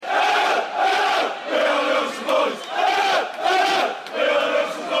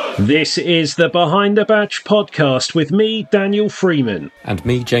This is the Behind the Badge podcast with me, Daniel Freeman. And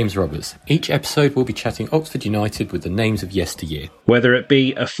me, James Roberts. Each episode we'll be chatting Oxford United with the names of yesteryear. Whether it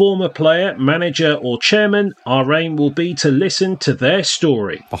be a former player, manager or chairman, our aim will be to listen to their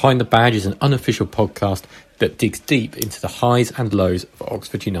story. Behind the Badge is an unofficial podcast that digs deep into the highs and lows of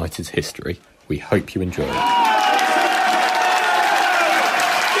Oxford United's history. We hope you enjoy it.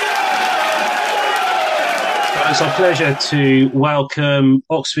 It's our pleasure to welcome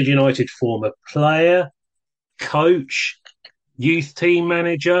Oxford United former player, coach, youth team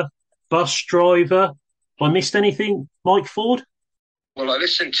manager, bus driver. Have I missed anything, Mike Ford? Well, I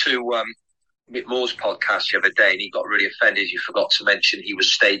listened to Mick Moore's podcast the other day and he got really offended. You forgot to mention he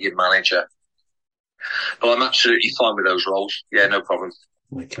was stadium manager. But I'm absolutely fine with those roles. Yeah, no problem.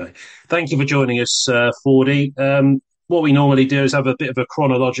 Okay. Thank you for joining us, Fordy. What we normally do is have a bit of a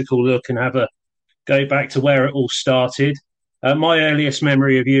chronological look and go back to where it all started. My earliest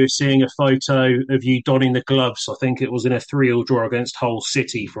memory of you is seeing a photo of you donning the gloves. I think it was in a 3-3 draw against Hull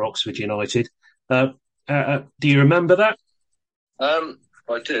City for Oxford United. Do you remember that? I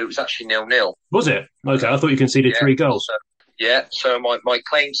do. It was actually 0-0. Was it? Okay, I thought you conceded 3 goals. So my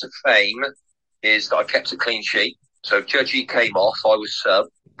claim to fame is that I kept a clean sheet. So Judgy came off, I was sub.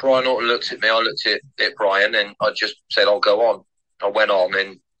 Brian Orton looked at me, I looked at Brian, and I just said, I'll go on. I went on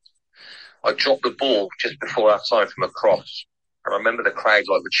and I dropped the ball just before half time from a cross. And I remember the crowd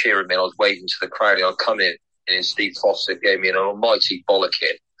were cheering me and I was waving to the crowd and I'd come in and Steve Foster gave me an almighty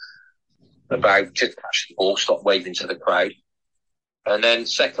bollocking about just catch the ball, stop waving to the crowd. And then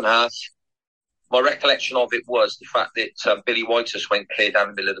second half, my recollection of it was the fact that Billy Whitus went clear down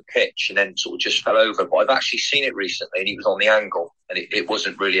the middle of the pitch and then sort of just fell over. But I've actually seen it recently and he was on the angle and it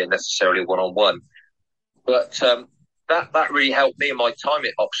wasn't really necessarily a one-on-one. But that really helped me in my time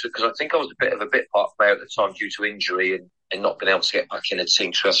at Oxford because I think I was a bit part player at the time due to injury and not being able to get back in the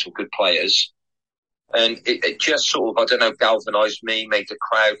team. So we had some good players. And it just sort of, I don't know, galvanised me, made the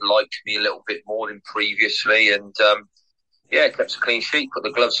crowd like me a little bit more than previously. And kept a clean sheet, put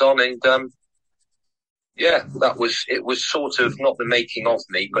the gloves on. And it was sort of not the making of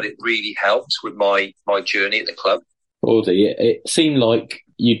me, but it really helped with my journey at the club. Aldi, it seemed like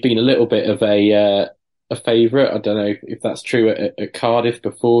you'd been a little bit of a favourite. I don't know if that's true at Cardiff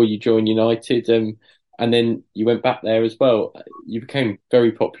before you joined United, and then you went back there as well. You became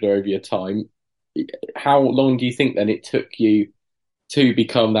very popular over your time. How long do you think then it took you to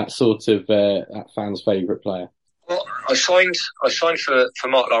become that sort of that fan's favourite player? Well, I signed for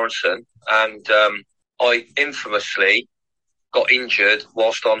Mark Lawrenson, and I infamously got injured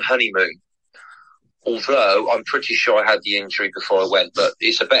whilst on honeymoon. Although I'm pretty sure I had the injury before I went, but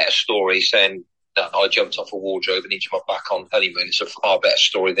it's a better story saying that I jumped off a wardrobe and injured my back on honeymoon. It's a far better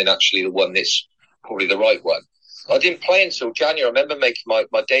story than actually the one that's probably the right one. I didn't play until January. I remember making my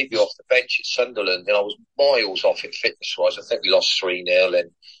debut off the bench at Sunderland and I was miles off it fitness-wise. I think we lost 3-0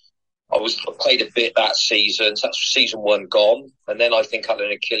 and I played a bit that season. So that's season 1 gone. And then I think I had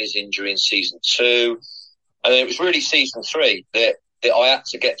an Achilles injury in season 2. And then it was really season 3 that I had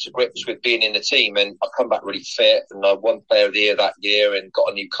to get to grips with being in the team. And I come back really fit and I won Player of the Year that year and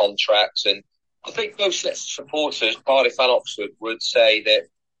got a new contract. And I think both sets of supporters, Cardiff and Oxford, would say that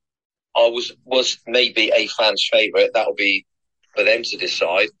I was maybe a fan's favourite. That'll be for them to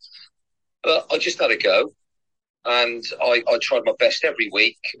decide. But I just had a go. And I tried my best every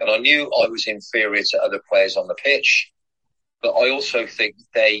week. And I knew I was inferior to other players on the pitch. But I also think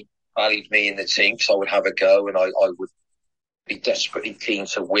they valued me in the team because I would have a go and I would be desperately keen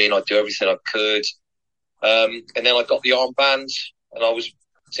to win. I'd do everything I could. And then I got the armband and I was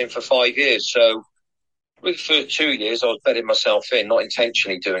in for 5 years. So for 2 years, I was bedding myself in, not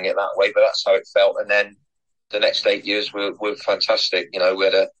intentionally doing it that way, but that's how it felt. And then the next 8 years were fantastic. You know, we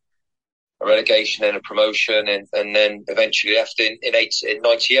had a relegation and a promotion and then eventually left in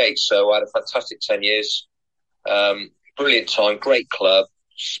 98. So I had a fantastic 10 years. Brilliant time, great club,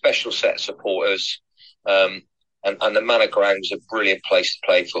 special set of supporters. And the Manor Ground was a brilliant place to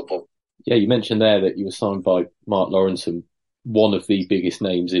play football. Yeah, you mentioned there that you were signed by Mark Lawrenson, one of the biggest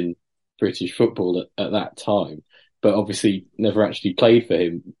names in British football at that time, but obviously never actually played for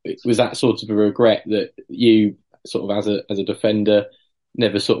him. Was that sort of a regret that you sort of as a defender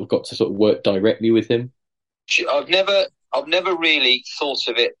never sort of got to sort of work directly with him? I've never really thought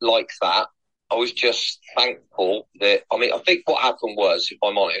of it like that. I was just thankful that, I think what happened was, if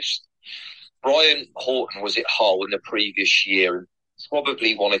I'm honest, Brian Horton was at Hull in the previous year and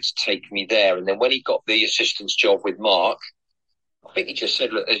probably wanted to take me there. And then when he got the assistant's job with Mark, I think he just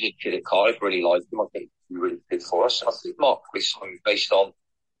said, look, there's a kid at Cardiff, really like him. I think he really good for us. And I think Mark probably signed based on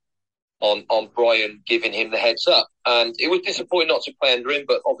on Brian giving him the heads up. And it was disappointing not to play under him,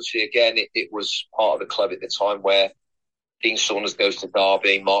 but obviously, again, it was part of the club at the time where Dean Saunders goes to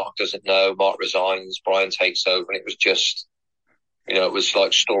Derby, Mark doesn't know, Mark resigns, Brian takes over, and it was just, it was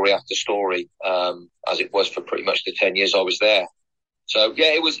like story after story, as it was for pretty much the 10 years I was there. So,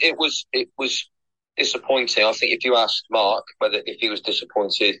 yeah, it was disappointing. I think if you asked Mark if he was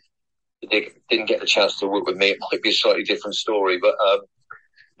disappointed he didn't get the chance to work with me, it might be a slightly different story.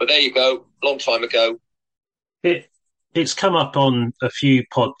 But there you go, long time ago. It's come up on a few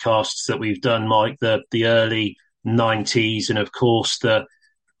podcasts that we've done, Mike, the early 90s, and of course the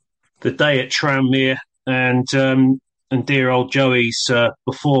day at Tranmere, and dear old Joey's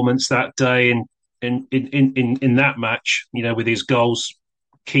performance that day in that match, with his goals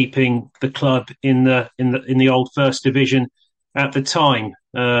keeping the club in the old First Division at the time.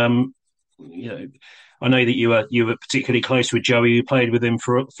 I know that you were particularly close with Joey. You played with him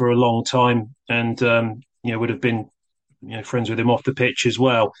for a long time, and would have been friends with him off the pitch as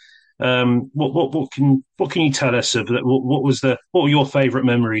well. What can you tell us of that? What were your favourite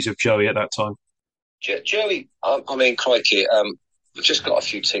memories of Joey at that time? Joey, I mean, crikey, I've just got a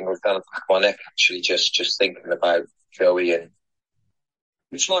few tingles down the back of my neck actually, just thinking about Joey and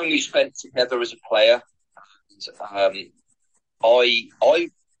the time we spent together as a player.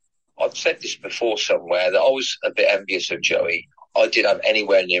 I've said this before somewhere that I was a bit envious of Joey. I didn't have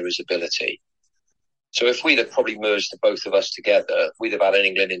anywhere near his ability. So if we'd have probably merged the both of us together, we'd have had an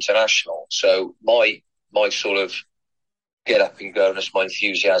England international. So my sort of get up and go, my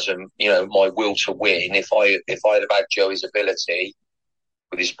enthusiasm, my will to win. If I'd have had Joey's ability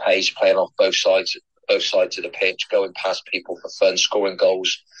with his pace, playing off both sides of the pitch, going past people for fun, scoring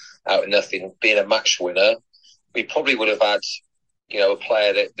goals out of nothing, being a match winner, we probably would have had, a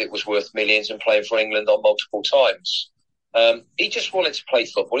player that was worth millions and playing for England on multiple times. He just wanted to play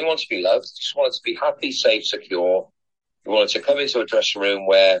football. He wanted to be loved. He just wanted to be happy, safe, secure. He wanted to come into a dressing room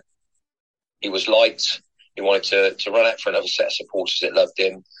where he was liked. He wanted to run out for another set of supporters that loved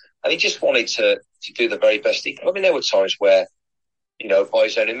him. And he just wanted to do the very best he could. I mean, there were times where, by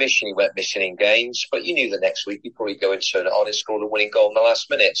his own admission, he went missing in games, but you knew the next week he'd probably go and turn it on and score the winning goal in the last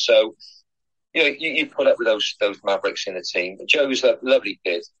minute. So, you put up with those mavericks in the team. Joe was a lovely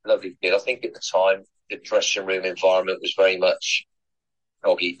kid. I think at the time, the dressing room environment was very much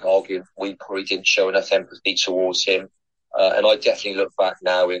dog-eat-dog. We probably didn't show enough empathy towards him. And I definitely look back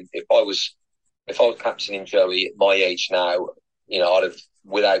now, and if I was captaining Joey at my age now, I'd have,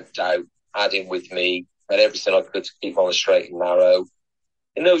 without doubt, had him with me, done everything I could to keep on the straight and narrow.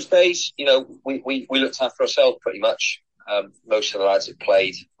 In those days, we looked after ourselves pretty much. Most of the lads that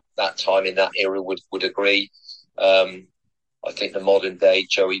played that time in that era would agree. I think the modern day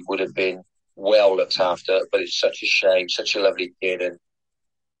Joey would have been well looked after, but it's such a shame, such a lovely kid, and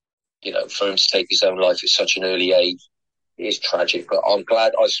for him to take his own life at such an early age, it is tragic. But I'm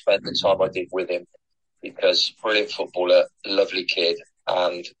glad I spent the time I did with him, because brilliant footballer, lovely kid,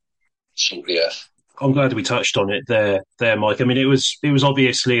 and salt the earth. I'm glad we touched on it there, Mike. I mean, it was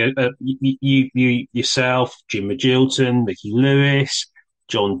obviously you yourself, Jim Magilton, Mickey Lewis,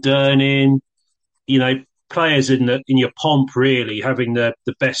 John Durnin, players in your pomp, really having the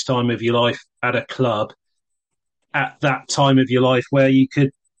best time of your life at a club at that time of your life, where you could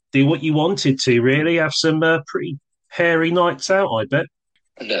do what you wanted to, really have some pretty hairy nights out, I bet.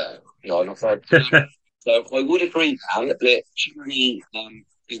 No, not that. So I would agree, Alan, that during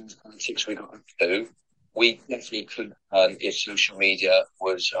in politics we got into, we definitely could if social media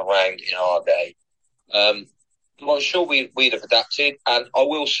was around in our day. I'm sure we'd have adapted, and I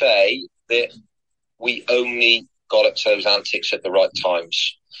will say that we only got up to those antics at the right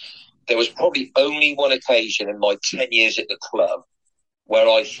times. There was probably only one occasion in my 10 years at the club where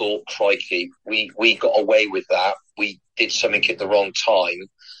I thought, crikey, we got away with that. We did something at the wrong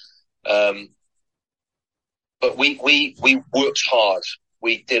time. But we worked hard.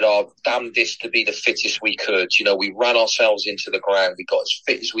 We did our damnedest to be the fittest we could. We ran ourselves into the ground. We got as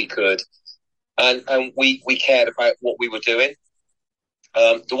fit as we could. And we cared about what we were doing.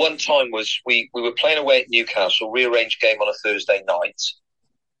 The one time was we were playing away at Newcastle, rearranged game on a Thursday night.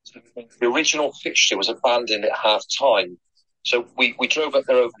 The original fixture was abandoned at half time. So we drove up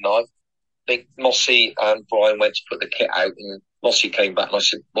there overnight. I think Mossy and Brian went to put the kit out, and Mossy came back and I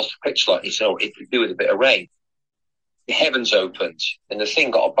said, "What's the pitch like?" He said, "It could do with a bit of rain." The heavens opened and the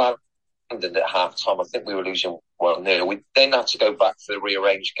thing got abandoned at half time. I think we were losing 1-0. We then had to go back for the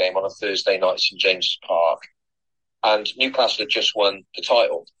rearranged game on a Thursday night at St James's Park, and Newcastle had just won the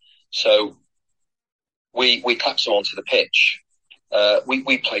title. So we clapped them onto the pitch.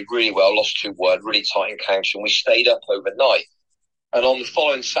 We played really well, lost 2-1, really tight encounter, and we stayed up overnight. And on the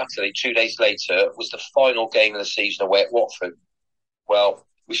following Saturday, 2 days later, was the final game of the season away at Watford. Well,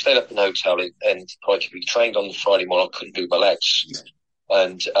 we stayed up in the hotel and we trained on the Friday morning. I couldn't move my legs.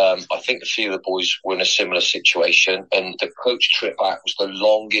 And I think a few of the boys were in a similar situation. And the coach trip back was the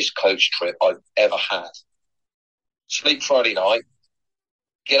longest coach trip I've ever had. Sleep Friday night,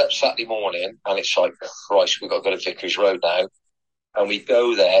 get up Saturday morning, and it's like, Christ, we've got to go to Vicarage Road now. And we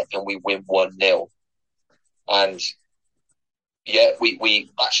go there and we win 1-0. And yeah, we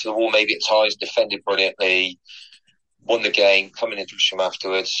matched the wall maybe at times, defended brilliantly, won the game, coming into the room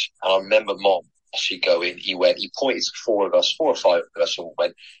afterwards. And I remember Mom actually going, he pointed to 4 or 5 of us and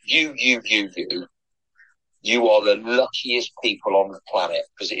went, you are the luckiest people on the planet,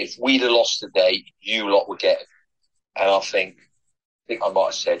 because if we'd have lost today, you lot would get it. And I think I might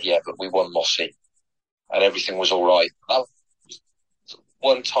have said, yeah, but we won Mossy and everything was all right. That was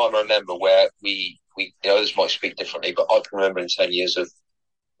one time I remember where we others might speak differently, but I can remember in 10 years of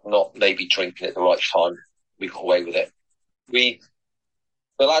not maybe drinking at the right time. We got away with it.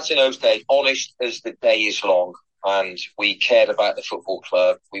 The lads in those days, honest as the day is long, and we cared about the football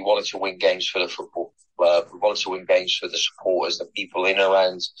club. We wanted to win games for the football club. We wanted to win games for the supporters, the people in and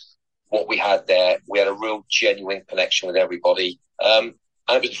around what we had there. We had a real genuine connection with everybody. And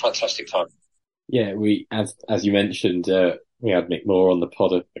it was a fantastic time. Yeah, as you mentioned, we had Mick Moore on the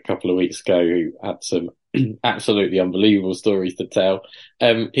pod a couple of weeks ago, who had some absolutely unbelievable stories to tell.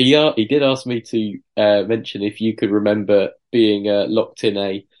 He did ask me to mention if you could remember being locked in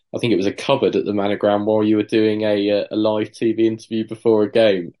I think it was a cupboard at the Manor Ground while you were doing a live TV interview before a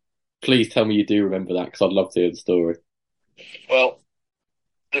game. Please tell me you do remember that, because I'd love to hear the story. Well,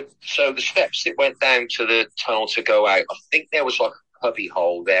 so the steps that went down to the tunnel to go out, I think there was like a cubby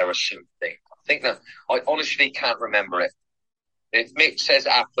hole there or something. I think that I honestly can't remember it. If Mick says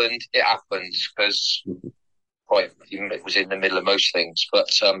it happens, because Mick was in the middle of most things. But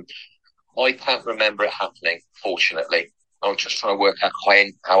I can't remember it happening, fortunately. I was just trying to work out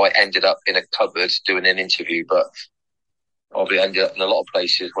how I ended up in a cupboard doing an interview, but probably ended up in a lot of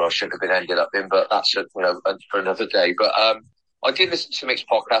places where I shouldn't have been ended up in. But that's for another day. But I did listen to Mick's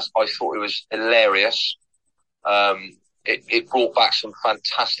podcast. I thought it was hilarious. It brought back some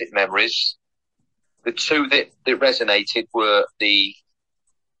fantastic memories. The two that resonated were the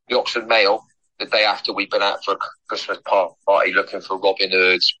Oxford Mail, the day after we'd been out for a Christmas party looking for Robin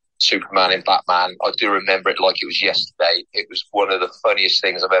Hood, Superman and Batman. I do remember it like it was yesterday. It was one of the funniest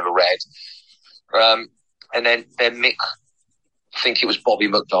things I've ever read. And then Mick, I think it was Bobby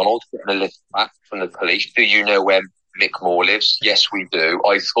McDonald, getting a lift back from the police. Do you know where Mick Moore lives? Yes, we do.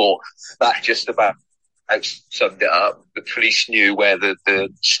 I thought that just about summed it up. The police knew where the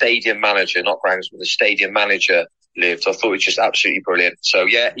stadium manager, not groundsman, the stadium manager lived. I thought it was just absolutely brilliant. So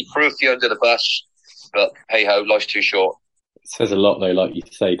yeah, he threw a few under the bus, but hey ho, life's too short. It says a lot though, like you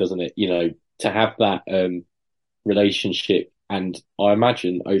say, doesn't it? You know, to have that relationship, and I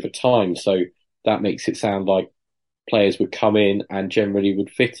imagine over time, so that makes it sound like players would come in and generally would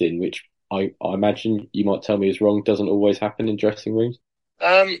fit in, which I imagine, you might tell me is wrong, doesn't always happen in dressing rooms.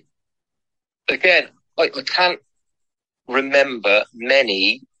 Again, I can't remember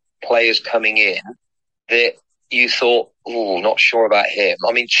many players coming in that you thought, oh, not sure about him.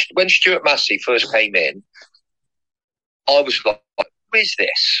 I mean, when Stuart Massey first came in, I was like, who is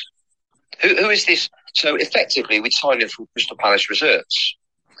this? Who is this? So effectively, we signed him from Crystal Palace Reserves.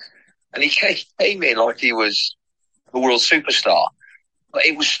 And he came in like he was the world superstar. But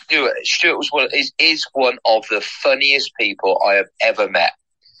it was Stuart. Stuart was is one of the funniest people I have ever met.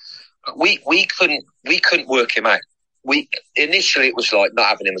 We couldn't work him out. Initially it was like not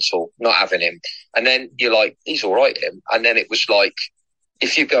having him at all, not having him. And then you're like, he's all right, him. And then it was like,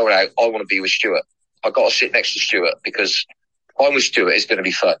 if you're going out, I want to be with Stuart. I got to sit next to Stuart, because if I'm with Stuart, it's going to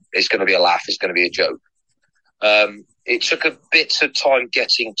be fun. It's going to be a laugh. It's going to be a joke. It took a bit of time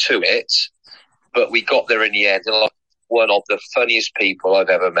getting to it, but we got there in the end. And like one of the funniest people I've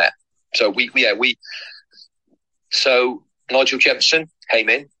ever met. So so Nigel Jemison came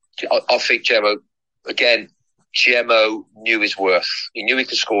in. I think Gemmo knew his worth. He knew he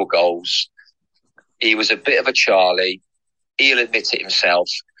could score goals. He was a bit of a Charlie. He'll admit it himself.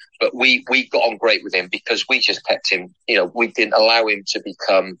 But we got on great with him because we just kept him, we didn't allow him to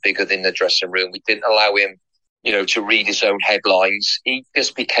become bigger than the dressing room. We didn't allow him, to read his own headlines. He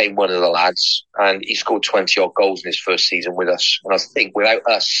just became one of the lads, and he scored 20 odd goals in his first season with us. And I think without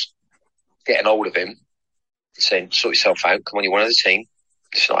us getting hold of him, saying, sort yourself out, come on, you're one of the team.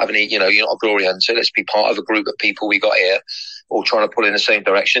 It's not having you're not a glory hunter. Let's be part of a group of people we got here, all trying to pull in the same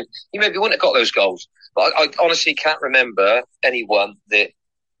direction. He maybe wouldn't have got those goals. But I honestly can't remember anyone that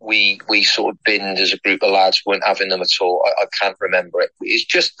we sort of binned as a group of lads, weren't having them at all. I can't remember it. It's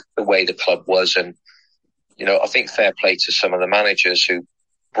just the way the club was, and I think fair play to some of the managers who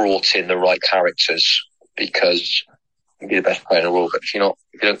brought in the right characters, because you'd be the best player in the world, but if you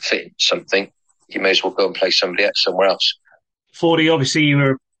don't fit in something, you may as well go and play somebody else somewhere else. Fordy, obviously you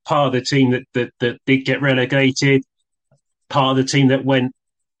were part of the team that did get relegated, part of the team that went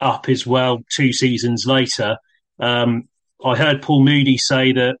up as well 2 seasons later. I heard Paul Moody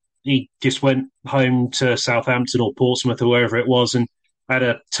say that he just went home to Southampton or Portsmouth or wherever it was and had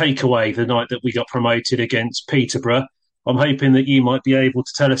a takeaway the night that we got promoted against Peterborough. I'm hoping that you might be able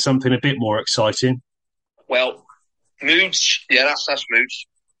to tell us something a bit more exciting. Well, Moods, that's Moods.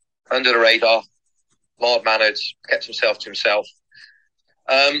 Under the radar, mild-mannered, kept himself to himself.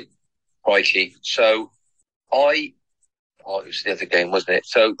 Crikey. So it was the other game, wasn't it?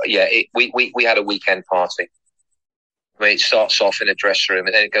 So, we had a weekend party. I mean, it starts off in a dressing room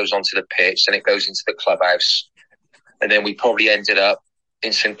and then it goes onto the pitch, then it goes into the clubhouse. And then we probably ended up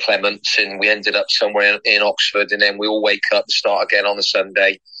in St Clement's, and we ended up somewhere in Oxford, and then we all wake up and start again on the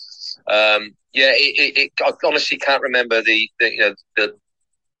Sunday. I honestly can't remember the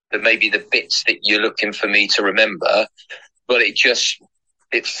maybe the bits that you're looking for me to remember, but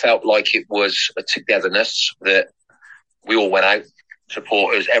it felt like it was a togetherness that we all went out,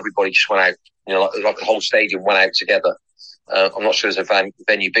 supporters, everybody just went out, like the whole stadium went out together. I'm not sure there's a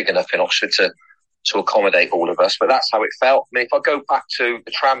venue big enough in Oxford to accommodate all of us, but that's how it felt. I mean, if I go back to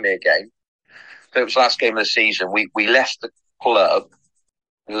the Tranmere game, so it was the last game of the season, we left the club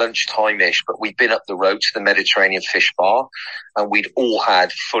lunchtime-ish, but we'd been up the road to the Mediterranean Fish Bar, and we'd all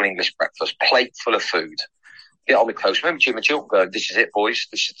had full English breakfast, plate full of food. Get on the coast. Remember Jim and Jill going, "This is it, boys.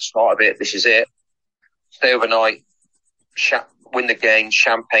 This is the start of it. This is it." Stay overnight, win the game,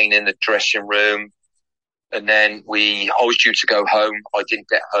 champagne in the dressing room, and then I was due to go home. I didn't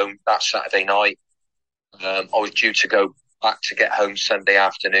get home that Saturday night. I was due to go back to get home Sunday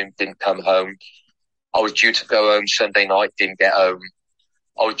afternoon, didn't come home. I was due to go home Sunday night, didn't get home.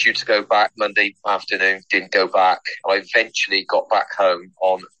 I was due to go back Monday afternoon, didn't go back. I eventually got back home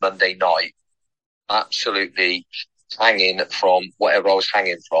on Monday night, absolutely hanging from whatever I was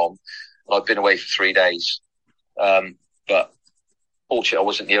hanging from. I'd been away for 3 days. But fortunately, I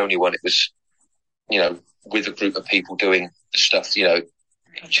wasn't the only one. It was, with a group of people doing the stuff, it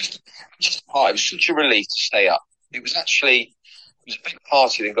was such a relief to stay up. It was a big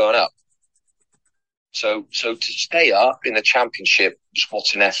party than going up. So to stay up in the Championship was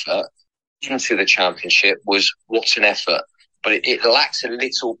what an effort. Into the Championship was what an effort. But it lacked a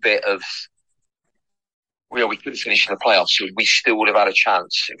little bit of, we couldn't finish in the playoffs, so we still would have had a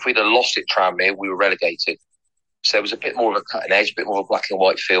chance. If we'd have lost at Tranmere, we were relegated. So there was a bit more of a cutting edge, a bit more of a black and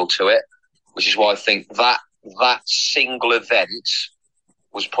white feel to it, which is why I think that single event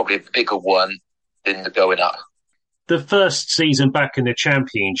was probably a bigger one than the going up. The first season back in the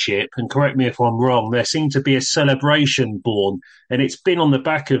Championship, and correct me if I'm wrong, there seemed to be a celebration born, and it's been on the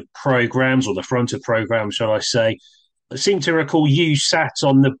back of programmes, or the front of programmes, shall I say. I seem to recall you sat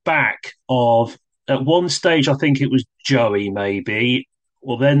on the back of, at one stage, I think it was Joey maybe,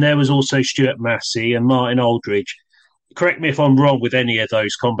 well then there was also Stuart Massey and Martin Aldridge. Correct me if I'm wrong with any of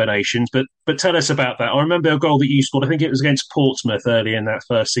those combinations, but tell us about that. I remember a goal that you scored, I think it was against Portsmouth early in that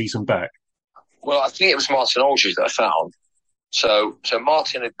first season back. Well, I think it was Martin Aldridge that I found. So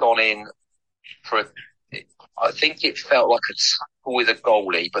Martin had gone in I think it felt like a tackle with a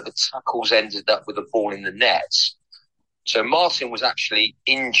goalie, but the tackles ended up with a ball in the net. So Martin was actually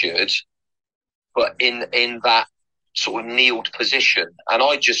injured, but in that sort of kneeled position, and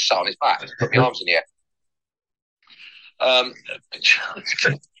I just sat on his back, put my arms in the air.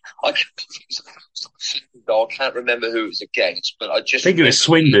 I can't remember who it was against, but I think it was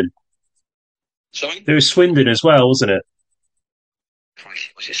Swindon. Sorry? There was Swindon as well, wasn't it?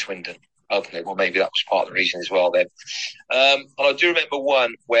 Was it Swindon? Okay, well, maybe that was part of the reason as well then. And I do remember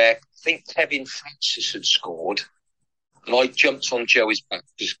one where I think Kevin Francis had scored, and I jumped on Joey's back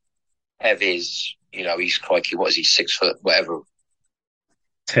because Kev is, he's crikey, what is he, 6 foot, whatever.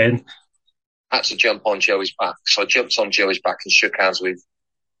 10. Had to jump on Joey's back. So I jumped on Joey's back and shook hands with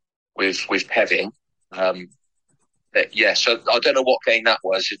Kevin. So I don't know what game that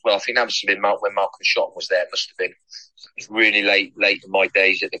was as well. I think that must have been when Malcolm Shotton was there. It must have been. It was really late in my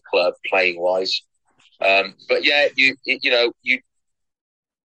days at the club, playing wise. But yeah, you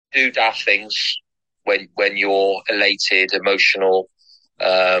do daft things when you're elated, emotional.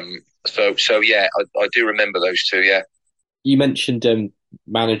 So yeah, I do remember those two. Yeah. You mentioned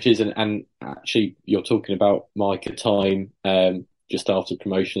managers, and actually, you're talking about Mike at time. Just after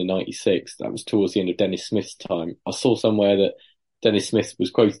promotion in '96, that was towards the end of Dennis Smith's time. I saw somewhere that Dennis Smith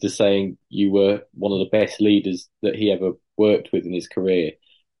was quoted as saying you were one of the best leaders that he ever worked with in his career.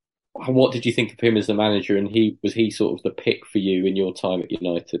 What did you think of him as the manager, and was he sort of the pick for you in your time at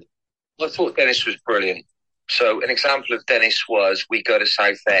United? I thought Dennis was brilliant. So an example of Dennis was we go to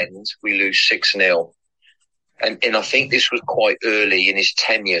Southend, we lose 6-0. And I think this was quite early in his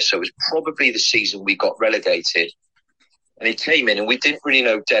tenure, so it was probably the season we got relegated. And he came in, and we didn't really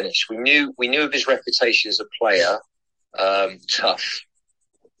know Dennis. We knew of his reputation as a player, tough,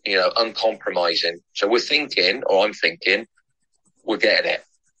 uncompromising. So I'm thinking, we're getting it.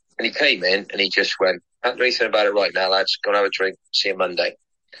 And he came in, and he just went, "Can't do anything about it right now, lads. Go and have a drink. See you Monday."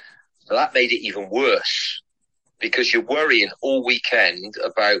 So that made it even worse, because you're worrying all weekend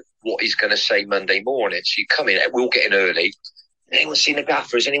about what he's going to say Monday morning. So you come in, we'll get in early. Anyone seen the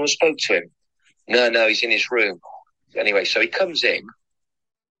gaffer? Has anyone spoke to him? No, he's in his room. Anyway, so he comes in.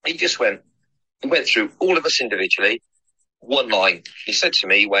 He went through all of us individually. One line. He said to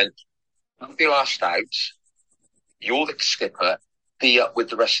me, "Don't be last out. You're the skipper. Be up with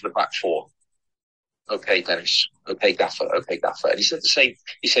the rest of the back four." "Okay, Dennis. Okay, gaffer. Okay, gaffer." And he said the same.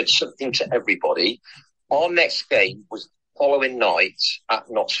 He said something to everybody. Our next game was the following night at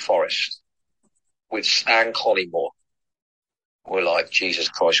Notts Forest with Stan Collymore. We're like, Jesus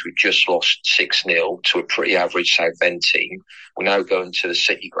Christ, we just lost 6-0 to a pretty average Southend team. We're now going to the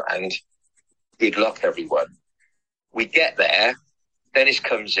City Ground. Good luck, everyone. We get there. Dennis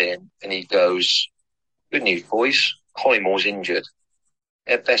comes in and he goes, "Good news, boys. Collymore's injured.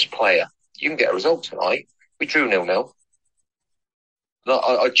 Their best player. You can get a result tonight. We drew 0-0.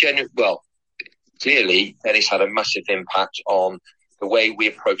 Clearly, Dennis had a massive impact on the way we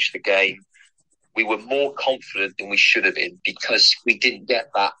approached the game. We were more confident than we should have been because we didn't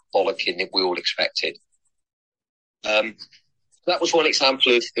get that bollocking that we all expected. That was one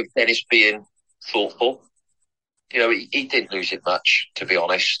example of Dennis being thoughtful. He didn't lose it much, to be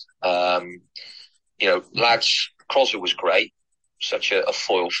honest. Lads, Crosser was great. Such a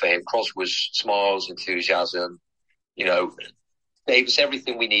foil for him. Crosser was smiles, enthusiasm, gave us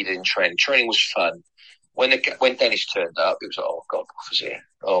everything we needed in training. Training was fun. When Dennis turned up, it was like, "Oh God, Buffer's here.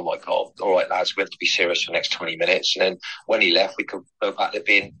 Oh my God. All right, lads, we have to be serious for the next 20 minutes. And then when he left, we could go back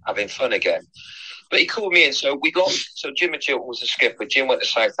to having fun again. But he called me in. So Jim McGill was the skipper. Jim went to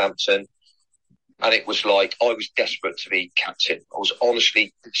Southampton. And it was like, I was desperate to be captain. I was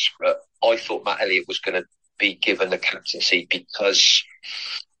honestly desperate. I thought Matt Elliott was going to be given the captaincy because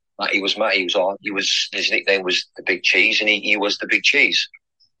his nickname was the Big Cheese, and he was the Big Cheese.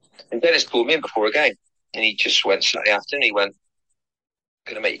 And Dennis called me in before a game, and he just went Saturday afternoon. He went,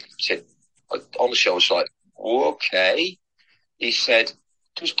 "Going to make you captain." Honestly, I was like, "Okay." He said,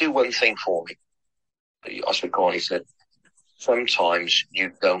 "Just do one thing for me." I said, "Go on." He said, "Sometimes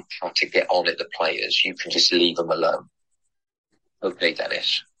you don't have to get on at the players. You can just leave them alone." Okay,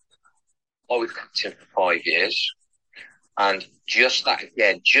 Dennis. I was captain for 5 years. And just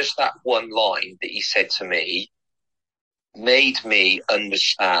that one line that he said to me made me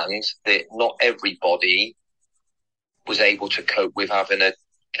understand that not everybody was able to cope with having a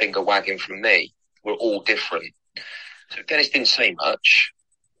finger wagging from me. We're all different. So Dennis didn't say much.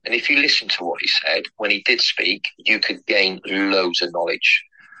 And if you listen to what he said, when he did speak, you could gain loads of knowledge.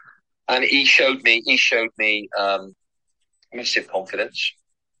 And he showed me massive confidence.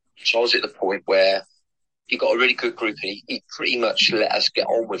 So I was at the point where he got a really good group, and he pretty much let us get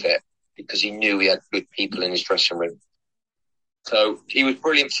on with it because he knew he had good people in his dressing room. So he was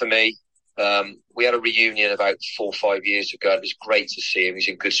brilliant for me. We had a reunion about 4 or 5 years ago. It was great to see him. He's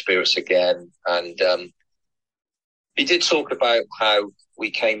in good spirits again. And he did talk about how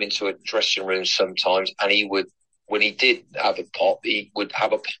we came into a dressing room sometimes, and he would, when he did have a pop, he would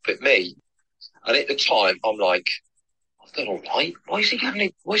have a pop at me. And at the time, I'm like, "I've done all right. Why is he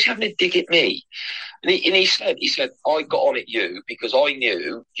having a dig at me?" And he said, "I got on at you because I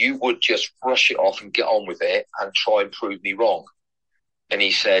knew you would just brush it off and get on with it and try and prove me wrong." And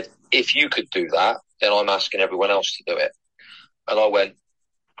he said, "If you could do that, then I'm asking everyone else to do it." And I went,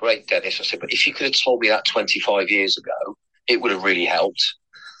 "Great, Dennis." I said, "But if you could have told me that 25 years ago, it would have really helped."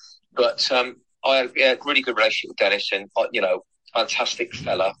 But I had a really good relationship with Dennis, and fantastic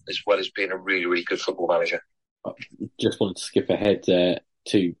fella, as well as being a really, really good football manager. I just wanted to skip ahead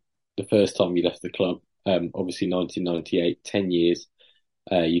to the first time you left the club. Obviously 1998, 10 years.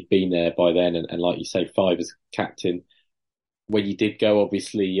 You'd been there by then, and like you say, 5 as captain. When you did go,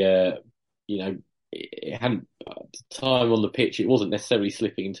 obviously, it hadn't, at the time on the pitch, it wasn't necessarily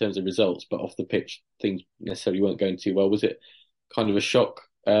slipping in terms of results, but off the pitch, things necessarily weren't going too well. Was it kind of a shock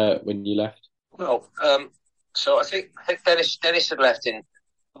when you left? Well, so I think Dennis had left in,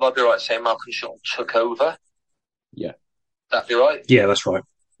 I might be right saying Malcolm Shaw took over. Yeah. That be right? Yeah, that's right.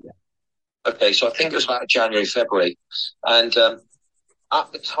 Okay, so I think it was about January, February. And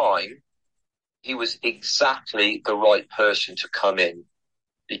at the time, he was exactly the right person to come in,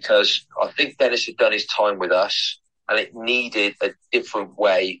 because I think Dennis had done his time with us and it needed a different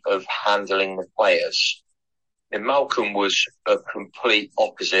way of handling the players. And Malcolm was a complete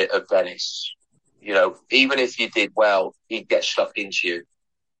opposite of Dennis. You know, even if you did well, he'd get stuck into you.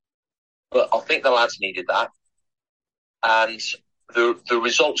 But I think the lads needed that. And the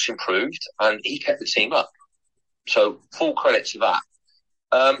results improved and he kept the team up. So full credit to that.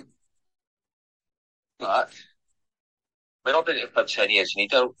 But I mean, I've been at the club 10 years and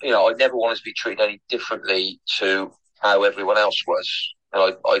I never wanted to be treated any differently to how everyone else was.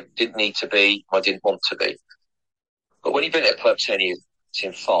 And I didn't need to be, I didn't want to be. But when you've been at a club 10 years,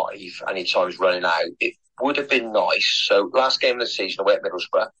 in 5, and your time's running out, it would have been nice. So last game of the season away at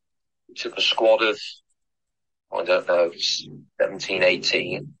Middlesbrough, we took a squad of, I don't know, 17,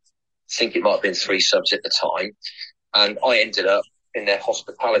 18. I think it might have been 3 subs at the time. And I ended up in their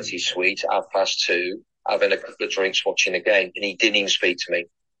hospitality suite at 2:30, having a couple of drinks, watching a game, and he didn't even speak to me.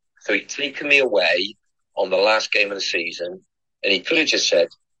 So he'd taken me away on the last game of the season, and he could have just said,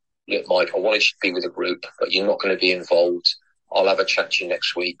 look, Mike, I wanted you to be with a group, but you're not going to be involved. I'll have a chat to you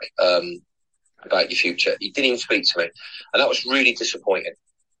next week about your future. He didn't even speak to me. And that was really disappointing.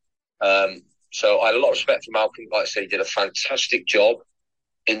 So I had a lot of respect for Malcolm. Like I said, he did a fantastic job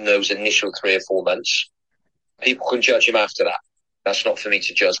in those initial 3 or 4 months. People can judge him after that. That's not for me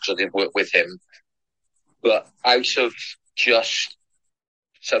to judge because I did work with him. But out of just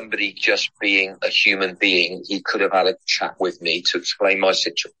somebody just being a human being, he could have had a chat with me to explain my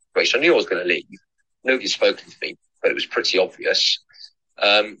situation. I knew I was going to leave. Nobody had spoken to me, but it was pretty obvious.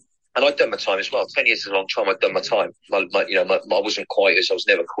 And I'd done my time as well. 10 years is a long time. I'd done my time. I wasn't quite as, I was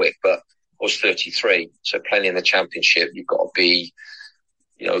never quick, but I was 33. So playing in the Championship, you've got to be,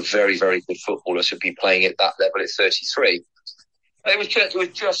 very, very good footballer to be playing at that level at 33. It was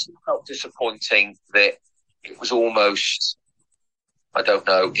just felt disappointing that it was almost, I don't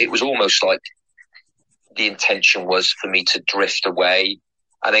know, it was almost like the intention was for me to drift away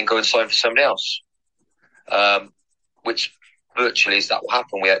and then go and sign for somebody else. Which virtually is that what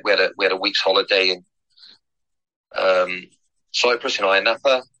happened. We had a week's holiday in Cyprus in Ayia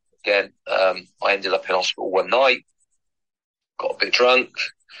Napa. Again, I ended up in hospital one night, got a bit drunk,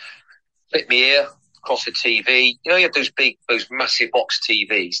 bit me ear across the TV. You had those massive box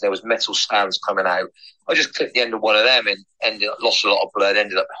TVs. There was metal stands coming out. I just clipped the end of one of them and lost a lot of blood,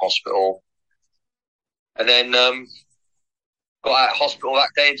 ended up in hospital. And then got out of hospital that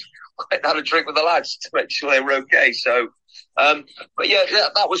day and went and had a drink with the lads to make sure they were okay. So, but yeah,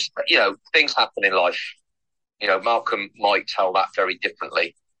 that was, things happen in life. Malcolm might tell that very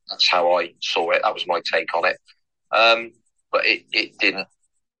differently. That's how I saw it. That was my take on it. But it didn't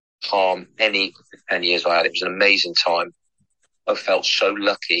harm any of the 10 years I had. It was an amazing time. I felt so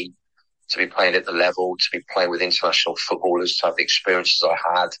lucky to be playing at the level, to be playing with international footballers, to have the experiences I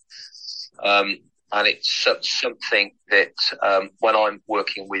had. And it's something that when I'm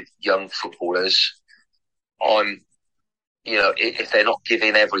working with young footballers, if they're not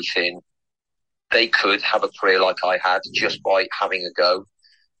giving everything, they could have a career like I had just by having a go.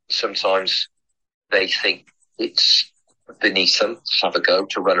 Sometimes they think it's beneath them to have a go,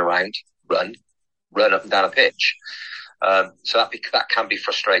 to run around, run up and down a pitch. So that can be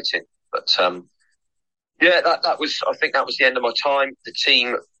frustrating. But that was, I think that was the end of my time. The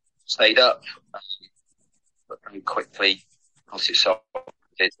team stayed up, but very quickly got itself.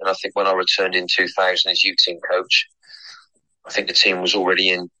 And I think when I returned in 2000 as youth team coach, I think the team was already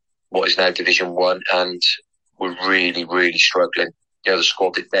in what is now Division 1 and were really, really struggling. The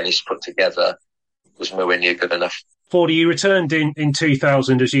squad that Dennis put together was nowhere near good enough. Fordy, you returned in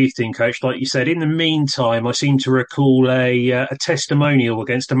 2000 as youth team coach, like you said. In the meantime, I seem to recall a testimonial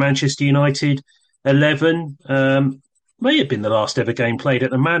against a Manchester United 11. May have been the last ever game played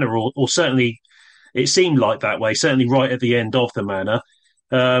at the Manor, or certainly it seemed like that way. Certainly right at the end of the Manor.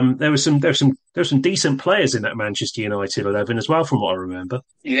 There were some decent players in that Manchester United 11 as well, from what I remember.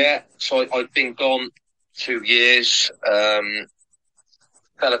 Yeah, so I'd been gone 2 years. A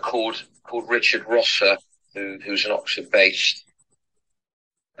fella called Richard Rosser, who's an Oxford-based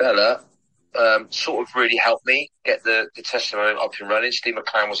fella, sort of really helped me get the testimony up and running. Steve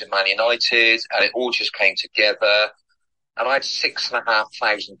McClaren was at Man United, and it all just came together. And I had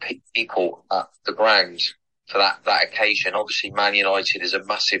 6,500 people at the ground for that occasion. Obviously, Man United is a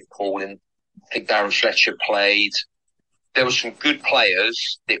massive pool, and I think Darren Fletcher played. There were some good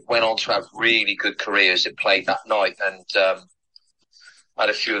players that went on to have really good careers that played that night, and I had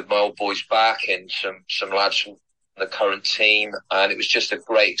a few of my old boys back and some lads from the current team, and it was just a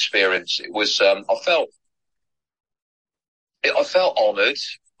great experience. It was I felt honoured.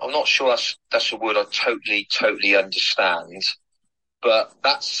 I'm not sure that's a word I totally understand, but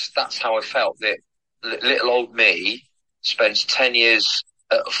that's how I felt. That little old me spends 10 years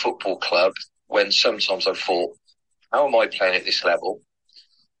at a football club when sometimes I thought, how am I playing at this level?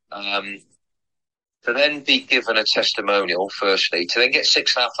 To then be given a testimonial, firstly, to then get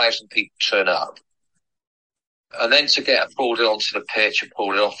 6,500 people turn up, and then to get applauded onto the pitch,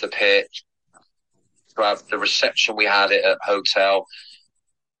 applauded off the pitch, to have the reception we had at a hotel.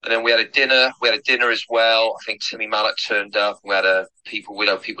 And then we had a dinner. We had a dinner as well. I think Timmy Mallet turned up. We had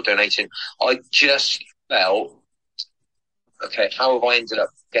people donating. I just felt, okay, how have I ended up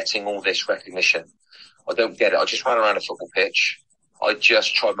getting all this recognition? I don't get it. I just ran around a football pitch. I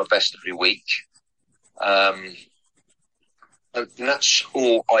just tried my best every week. And that's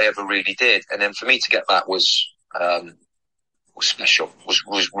all I ever really did. And then for me to get that was special,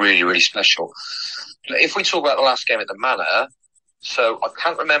 was really, really special. If we talk about the last game at the Manor, so I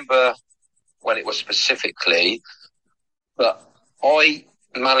can't remember when it was specifically, but I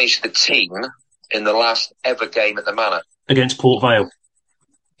managed the team in the last ever game at the Manor. Against Port Vale?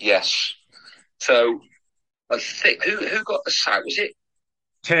 Yes. So I think, who got the sack? Was it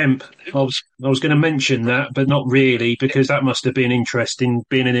Kemp? I was going to mention that, but not really, because that must have been interesting,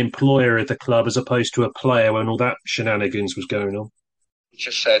 being an employer of the club as opposed to a player when all that shenanigans was going on. He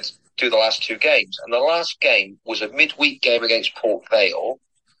just said, do the last two games. And the last game was a midweek game against Port Vale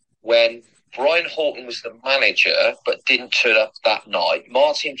when Brian Horton was the manager but didn't turn up that night.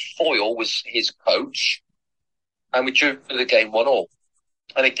 Martin Foyle was his coach, and we drew the game 1-1.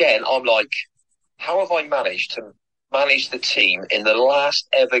 And again, I'm like, how have I managed to manage the team in the last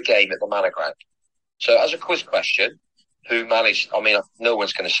ever game at the Manor Ground? So as a quiz question, who managed? I mean, no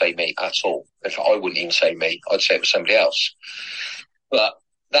one's going to say me at all. If I wouldn't even say me, I'd say it was somebody else. But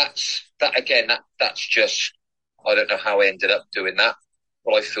that's just, I don't know how I ended up doing that,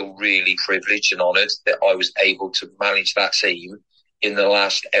 but I feel really privileged and honoured that I was able to manage that team in the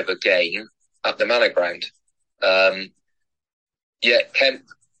last ever game at the Manor Ground.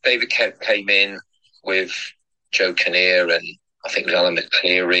 David Kemp came in with Joe Kinnear and I think it was Alan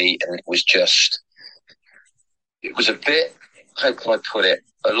McCleary, and it was a bit, how can I put it?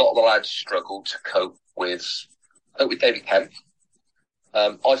 A lot of the lads struggled to cope with David Kemp.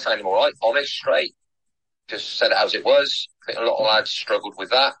 I found him all right, honest, straight, just said it as it was. I think a lot of lads struggled with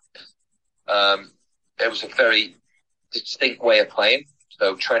that. It was a very distinct way of playing.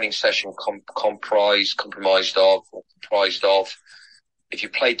 So training session comprised of, if you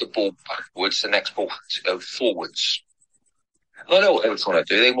played the ball backwards, the next ball had to go forwards. And I know what they were trying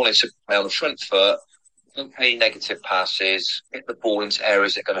to do. They wanted to play on the front foot, don't play negative passes, get the ball into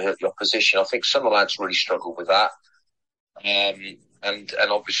areas that are going to hurt the opposition. I think some of the lads really struggled with that. And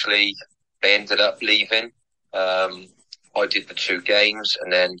obviously they ended up leaving. I did the 2 games,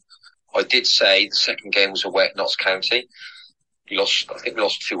 and then I did say the second game was away at Notts County. I think we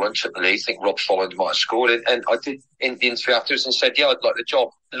lost 2-1 to the lead. I think Rob Folland might have scored it. And I did in the interview afterwards and said, yeah, I'd like the job.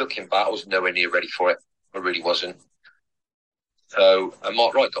 Looking back, I was nowhere near ready for it. I really wasn't. So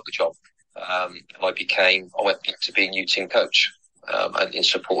Mark Wright got the job. And I went back to being new team coach, and in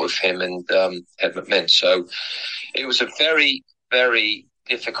support of him and Ed McMinn. So it was a very, very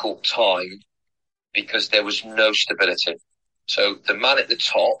difficult time because there was no stability. So the man at the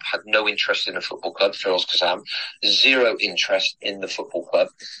top had no interest in the football club, Firoz Kazam, zero interest in the football club.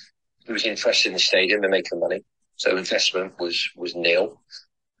 He was interested in the stadium and making money. So investment was nil.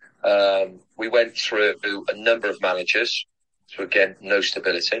 We went through a number of managers. So again, no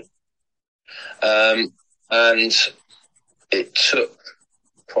stability. And it took,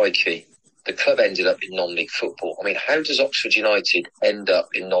 crikey, the club ended up in non-league football. I mean, how does Oxford United end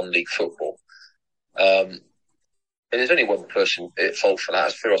up in non-league football? And there's only one person at fault for that,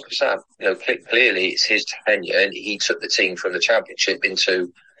 it's Firoz Kazam. Clearly it's his tenure, and he took the team from the Championship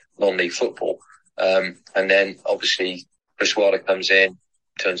into non-league football. And then obviously Chris Wilder comes in,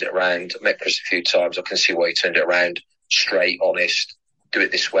 turns it around. I met Chris a few times. I can see why he turned it around. Straight, honest, do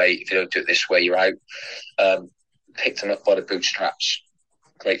it this way. If you don't do it this way, you're out. Picked him up by the bootstraps.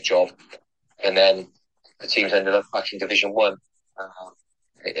 Great job. And then the teams ended up back in Division 1.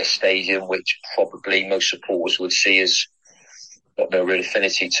 A stadium which probably most supporters would see as got no real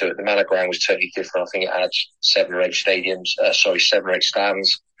affinity to it. The Manor Ground was totally different. I think it had 7 or 8 stands.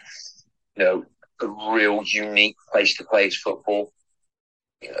 You know, a real unique place to play football.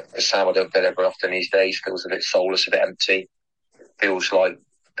 You know, the Sam I don't bet ever often these days. Feels a bit soulless, a bit empty. Feels like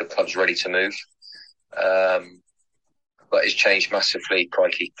the club's ready to move. But it's changed massively,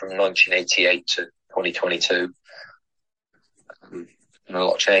 crikey, from 1988 to 2022. and a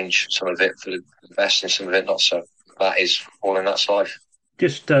lot of change. Some of it for the best, and some of it not so. That is football, and that's life.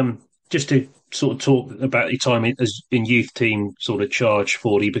 Just to sort of talk about your time in youth team sort of charge,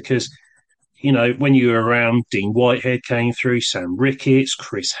 40, because when you were around, Dean Whitehead came through, Sam Ricketts,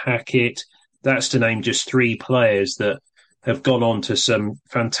 Chris Hackett. That's to name just three players that have gone on to some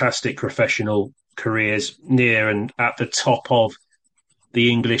fantastic professional careers near and at the top of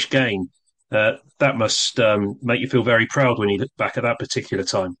the English game. That must make you feel very proud when you look back at that particular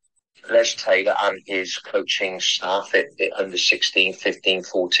time. Les Taylor and his coaching staff at under 16, 15,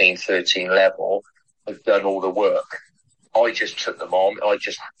 14, 13 level have done all the work. I just took them on. I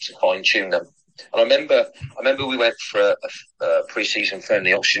just had to fine-tune them. And I remember we went for a pre-season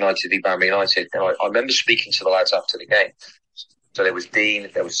friendly, Oxford United v Banbury United. And I remember speaking to the lads after the game. So there was Dean,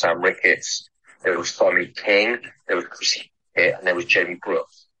 there was Sam Ricketts, there was Tommy King, there was Chris Hackett, and there was Jamie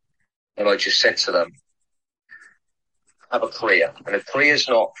Brooks. And I just said to them, have a career. And a career is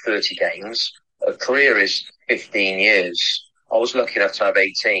not 30 games. A career is 15 years. I was lucky enough to have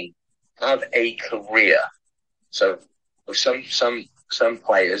 18. Have a career. So some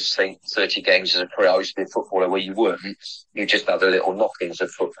players think 30 games is a career. I used to be a footballer where you weren't. You just had the little knockings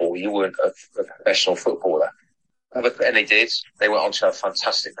of football. You weren't a professional footballer. And they did. They went on to have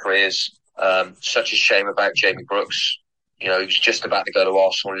fantastic careers. Such a shame about Jamie Brooks. He was just about to go to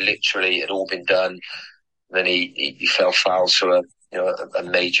Arsenal. Literally, it had all been done. Then he fell foul to a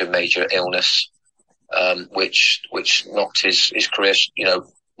major illness, which knocked his career,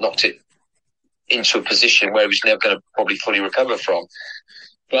 knocked it into a position where he was never going to probably fully recover from.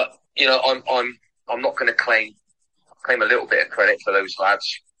 But I'm not going to claim a little bit of credit for those lads,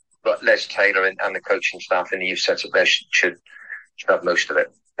 but Les Taylor and the coaching staff in the youth setup there should have most of it.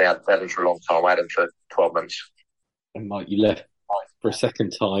 They had them for a long time. I had them for 12 months. And Mike, you left for a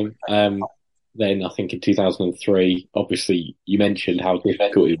second time. Then I think in 2003, obviously you mentioned how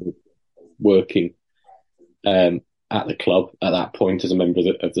difficult it was working at the club at that point as a member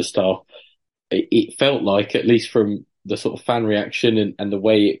of the staff. It felt like, at least from the sort of fan reaction and the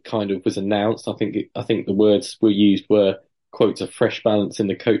way it kind of was announced, I think the words were used were, quotes, a fresh balance in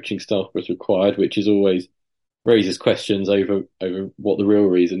the coaching staff was required, which is always raises questions over what the real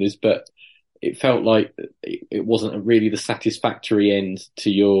reason is. But it felt like it wasn't really the satisfactory end to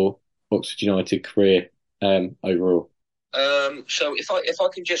your Oxford United career overall. So if I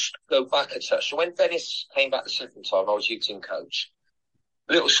can just go back a touch. So when Dennis came back the second time, I was youth team coach.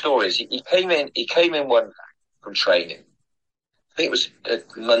 Little stories. He came in one day from training. I think it was a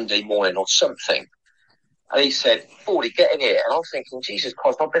Monday morning or something. And he said, "Fordy, get in here." And I was thinking, Jesus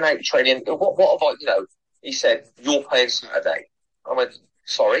Christ, I've been out training. What have I, He said, "You're playing Saturday." I went,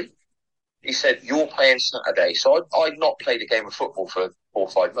 "Sorry?" He said, "You're playing Saturday." So I'd not played a game of football for 4 or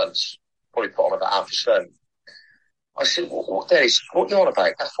 5 months. Probably put on about half a stone. I said, Dennis, what are you on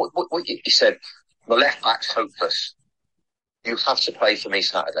about? He said, "My left back's hopeless. You have to play for me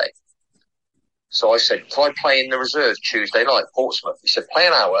Saturday." So I said, "Can I play in the reserves Tuesday night, Portsmouth?" He said, "Play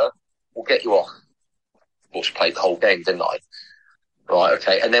an hour, we'll get you off." Of course, played the whole game, didn't I? Right,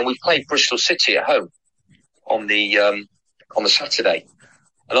 okay. And then we played Bristol City at home on the Saturday.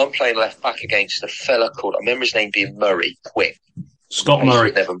 And I'm playing left back against a fella called, I remember his name being Murray, quick. Scott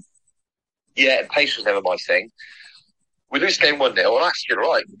Murray. Pace was never my thing. We lose game 1-0, and actually,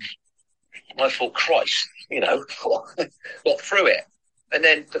 right. I thought, Christ, got through it. And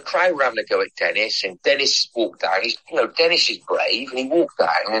then the crowd were having a go at Dennis, and Dennis walked down. Dennis is brave, and he walked down,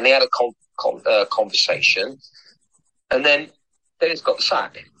 and they had a conversation. And then Dennis got the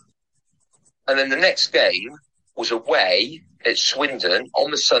sack. And then the next game was away at Swindon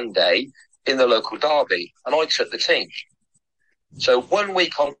on the Sunday in the local derby, and I took the team. So 1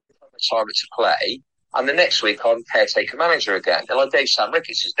 week I'm retirement to play, and the next week I'm caretaker manager again, and I gave Sam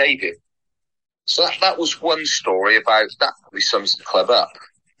Ricketts his debut. So that was one story about that. Probably sums the club up.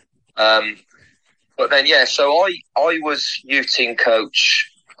 But then so I was youth team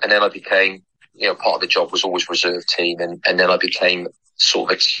coach, and then I became part of the job was always reserve team, and then I became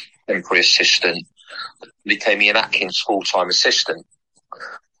sort of a temporary assistant. Became Ian Atkins full-time assistant.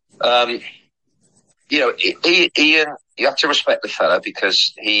 Ian, you have to respect the fella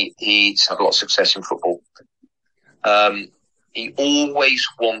because he's had a lot of success in football. He always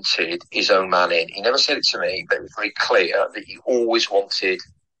wanted his own man in. He never said it to me, but it was very clear that he always wanted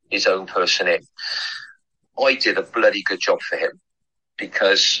his own person in. I did a bloody good job for him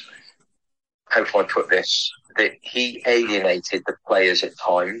because, how can I put this? That he alienated the players at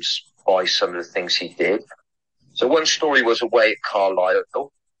times by some of the things he did. So one story was away at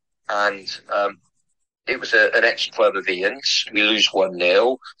Carlisle, and it was an ex-club of Ian's. We lose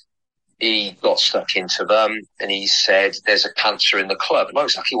 1-0. he got stuck into them, and he said, there's a cancer in the club. And I know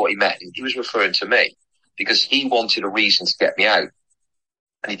exactly what he meant. He was referring to me because he wanted a reason to get me out,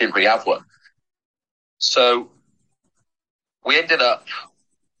 and he didn't really have one. So we ended up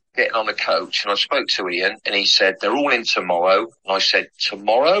getting on the coach, and I spoke to Ian, and he said, they're all in tomorrow. And I said,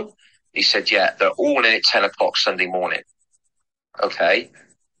 tomorrow? He said, yeah, they're all in at 10 o'clock Sunday morning. Okay.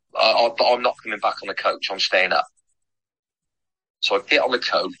 But I'm not coming back on the coach. I'm staying up. So I get on the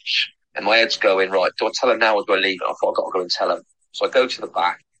coach, and my head's going, right, do I tell him now or do I leave it? I thought I've got to go and tell him. So I go to the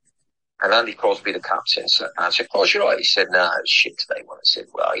back, and Andy Crosby, the captain, said, Cros, you're right. He said, nah, it was shit today. I said,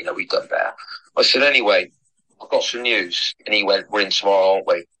 well, we've done better. I said, anyway, I've got some news. And he went, we're in tomorrow, aren't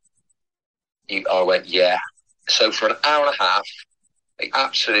we? I went, yeah. So for an hour and a half, they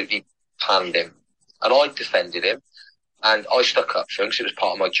absolutely panned him. And I defended him. And I stuck up for him because it was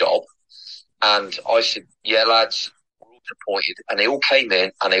part of my job. And I said, yeah, lads, we're all disappointed. And they all came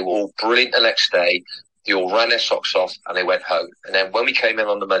in, and they were all brilliant the next day. They all ran their socks off, and they went home. And then when we came in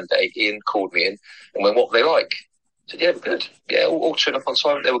on the Monday, Ian called me in and went, what were they like? I said, yeah, we're good. Yeah, all turned up on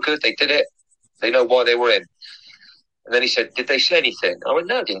time. They were good. They did it. They know why they were in. And then he said, did they say anything? And I went,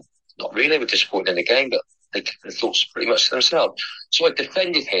 no, not really. They were disappointed in the game, but they thought pretty much to themselves. So I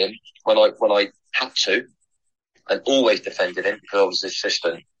defended him when I had to, and always defended him because I was his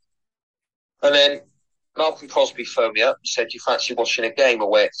assistant. And then Malcolm Crosby phoned me up and said, do you fancy watching a game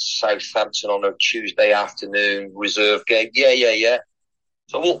away at Southampton on a Tuesday afternoon reserve game? Yeah.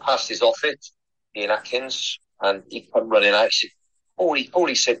 So I walked past his office, Ian Atkins, and he come running out. He said,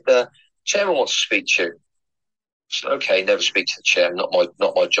 Paulie said, chairman wants to speak to you. I said, okay, never speak to the chairman,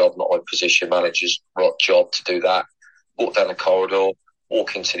 not my job, not my position, manager's job to do that. Walk down the corridor,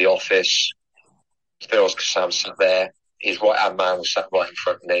 walk into the office. Spiros Kassam sat there. His right-hand man was sat right in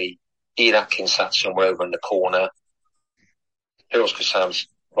front of me. Ian Atkins sat somewhere over in the corner. Spiros Kassam's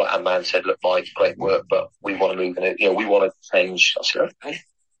right-hand man said, look, Mike, great work, but we want to move in it. We want to change. I said, okay.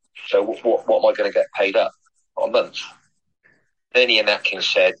 So what am I going to get paid up a month? Then Ian Atkins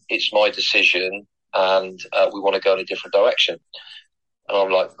said, it's my decision, and we want to go in a different direction. And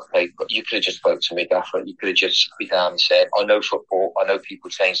I'm like, okay, but you could have just spoke to me, Gaffer. You could have just sat me down and said, I know football. I know people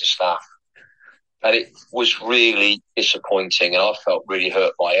change the staff. And it was really disappointing, and I felt really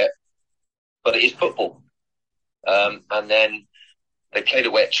hurt by it. But it is football. And then they played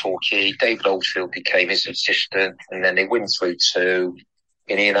away at Torquay. David Oldfield became his assistant, and then they win 3-2.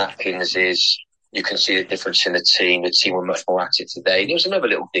 In Ian Atkins you can see the difference in the team. The team were much more active today. There was another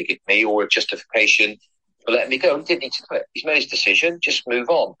little dig at me or a justification for letting me go. He didn't need to quit. He's made his decision. Just move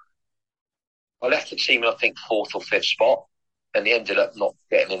on. I left the team in, I think, 4th or 5th spot, and they ended up not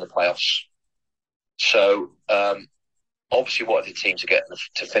getting in the playoffs. So, obviously wanted the team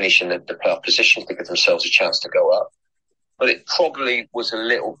to finish in the playoff positions to give themselves a chance to go up. But it probably was a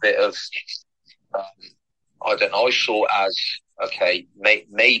little bit of, I don't know, I saw as, okay,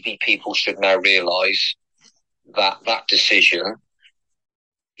 maybe people should now realise that decision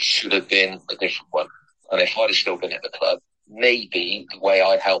should have been a different one. And if I'd have still been at the club, maybe the way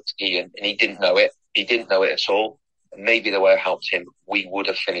I helped Ian, and he didn't know it at all, maybe the way I helped him, we would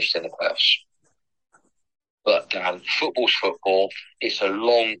have finished in the playoffs. But football's football. It's a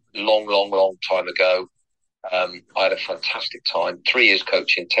long time ago. I had a fantastic time. 3 years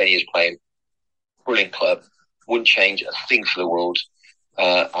coaching, 10 years playing. Brilliant club. Wouldn't change a thing for the world.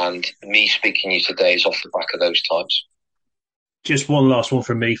 And me speaking to you today is off the back of those times. Just one last one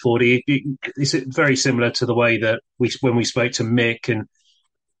from me, Fordy. It's very similar to the way that when we spoke to Mick, and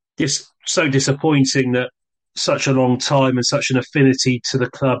it's so disappointing that such a long time and such an affinity to the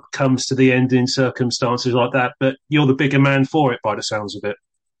club comes to the end in circumstances like that. But you're the bigger man for it, by the sounds of it.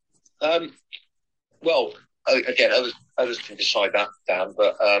 Well, again, others can decide that, Dan.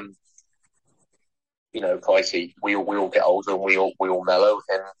 But Pricey, we all get older and we all mellow,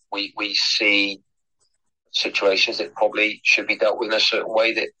 and we see situations that probably should be dealt with in a certain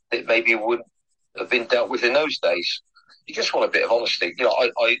way that maybe wouldn't have been dealt with in those days. You just want a bit of honesty.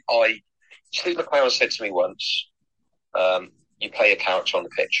 Steve McLaren said to me once, you play a character on the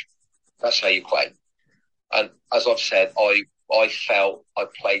pitch. That's how you play. And as I've said, I felt I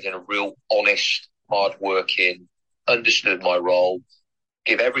played in a real honest, hard-working, understood my role,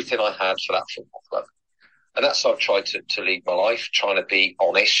 give everything I had for that football club. And that's how I've tried to lead my life, trying to be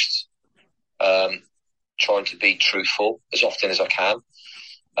honest, trying to be truthful as often as I can.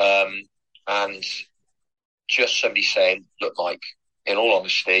 And just somebody saying, look, Mike, in all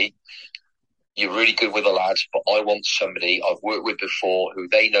honesty, you're really good with the lads, but I want somebody I've worked with before who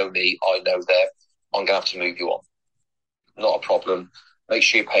they know me, I know them. I'm going to have to move you on. Not a problem. Make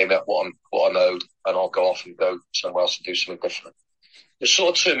sure you pay me what I'm owed, and I'll go off and go somewhere else and do something different. it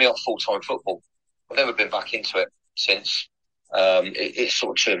sort of turned me off full-time football. I've never been back into it since. It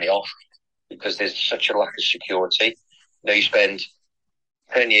sort of turned me off because there's such a lack of security. You spend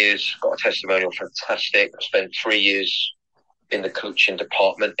 10 years, got a testimonial, fantastic. I spent 3 years in the coaching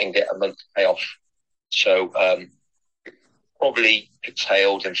department and get a month pay off. So probably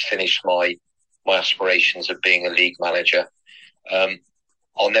curtailed and finished my aspirations of being a league manager.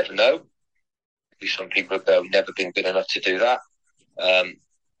 I'll never know. Some people have never been good enough to do that. I've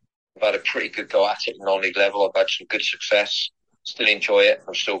had a pretty good go at it at non-league level. I've had some good success. Still enjoy it.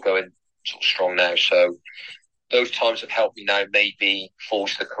 I'm still going sort of strong now. So those times have helped me now maybe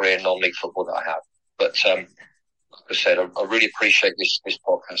forge the career in non-league football that I have. But like I said, I really appreciate this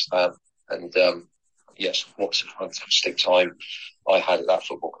podcast, man. And yes, what a fantastic time I had at that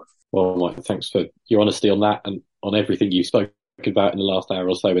football club. Well, Mike, thanks for your honesty on that and on everything you've spoken about in the last hour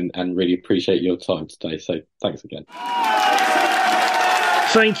or so, and really appreciate your time today. So thanks again.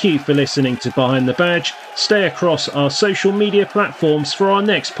 Thank you for listening to Behind the Badge. Stay across our social media platforms for our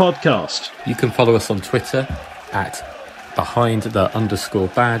next podcast. You can follow us on Twitter at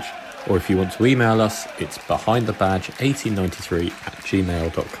 @behind_badge, or if you want to email us, it's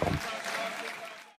behindthebadge1893@gmail.com.